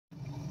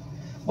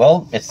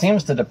Well, it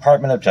seems the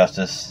Department of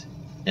Justice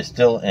is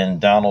still in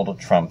Donald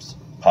Trump's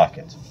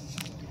pocket.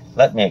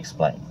 Let me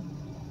explain.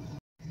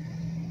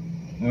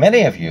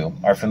 Many of you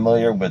are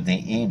familiar with the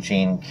E.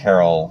 Jean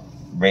Carroll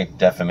rape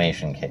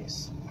defamation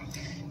case.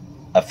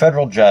 A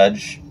federal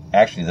judge,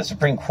 actually the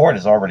Supreme Court,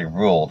 has already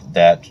ruled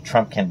that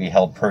Trump can be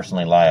held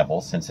personally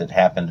liable since it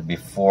happened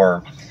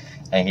before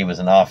he was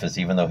in office,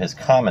 even though his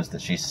comments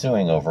that she's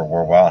suing over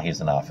were while he's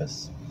in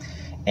office.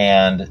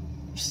 And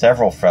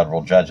several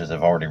federal judges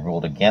have already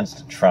ruled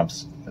against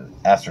Trump's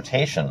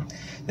assertion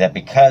that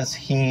because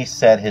he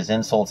said his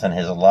insults and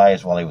his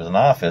lies while he was in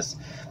office,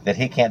 that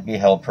he can't be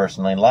held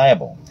personally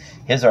liable.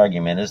 His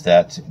argument is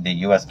that the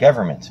U.S.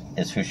 government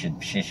is who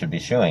she should be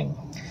suing,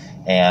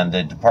 and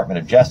the Department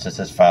of Justice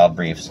has filed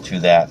briefs to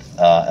that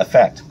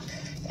effect.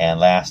 And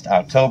last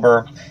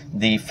October,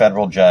 the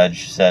federal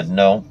judge said,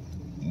 no,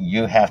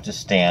 you have to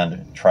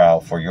stand trial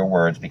for your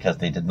words because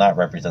they did not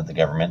represent the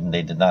government and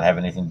they did not have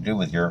anything to do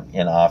with your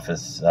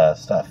in-office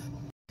stuff.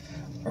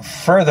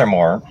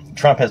 Furthermore,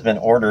 Trump has been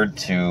ordered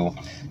to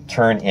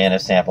turn in a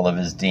sample of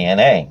his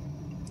DNA,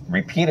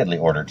 repeatedly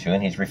ordered to,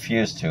 and he's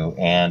refused to.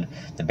 And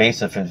the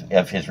basis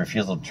of his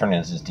refusal to turn in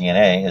his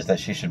DNA is that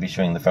she should be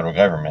suing the federal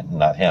government and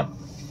not him.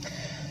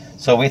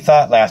 So we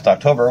thought last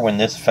October, when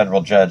this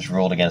federal judge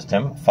ruled against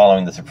him,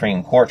 following the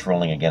Supreme Court's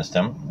ruling against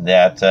him,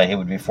 that he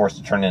would be forced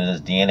to turn in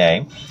his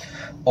DNA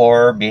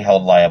or be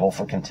held liable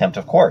for contempt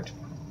of court,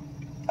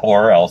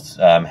 or else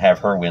have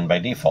her win by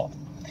default.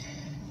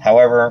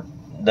 However,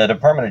 the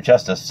Department of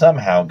Justice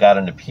somehow got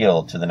an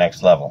appeal to the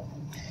next level.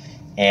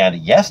 And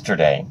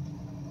yesterday,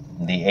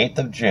 the 8th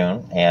of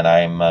June, and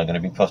I'm going to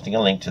be posting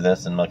a link to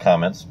this in the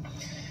comments,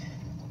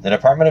 the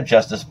Department of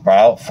Justice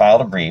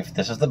filed a brief.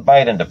 This is the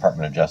Biden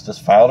Department of Justice,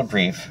 filed a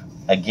brief,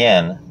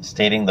 again,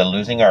 stating the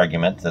losing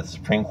argument that the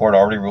Supreme Court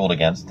already ruled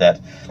against,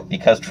 that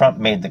because Trump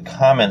made the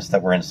comments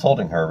that were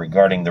insulting her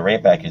regarding the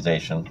rape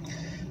accusation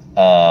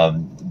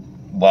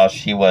while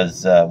he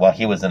was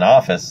in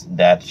office,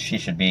 that she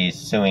should be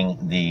suing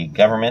the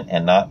government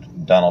and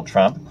not Donald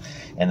Trump,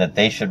 and that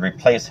they should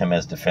replace him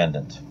as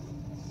defendant.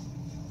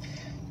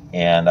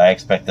 And I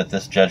expect that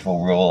this judge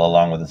will rule,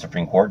 along with the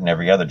Supreme Court and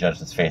every other judge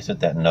that's faced it,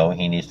 that no,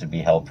 he needs to be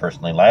held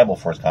personally liable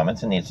for his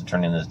comments and needs to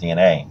turn in his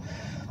DNA.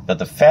 But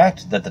the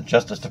fact that the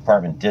Justice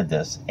Department did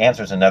this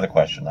answers another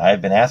question. I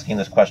have been asking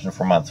this question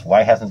for months.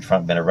 Why hasn't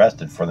Trump been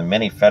arrested for the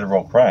many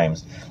federal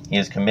crimes he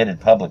has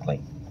committed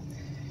publicly?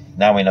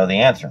 Now we know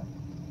the answer.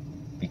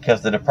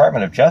 Because the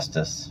Department of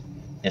Justice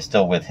is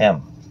still with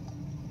him.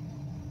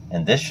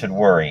 And this should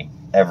worry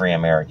every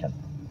American.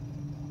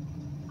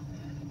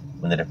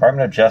 When the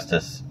Department of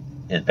Justice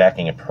is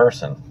backing a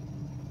person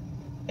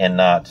and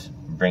not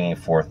bringing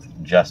forth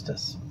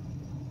justice,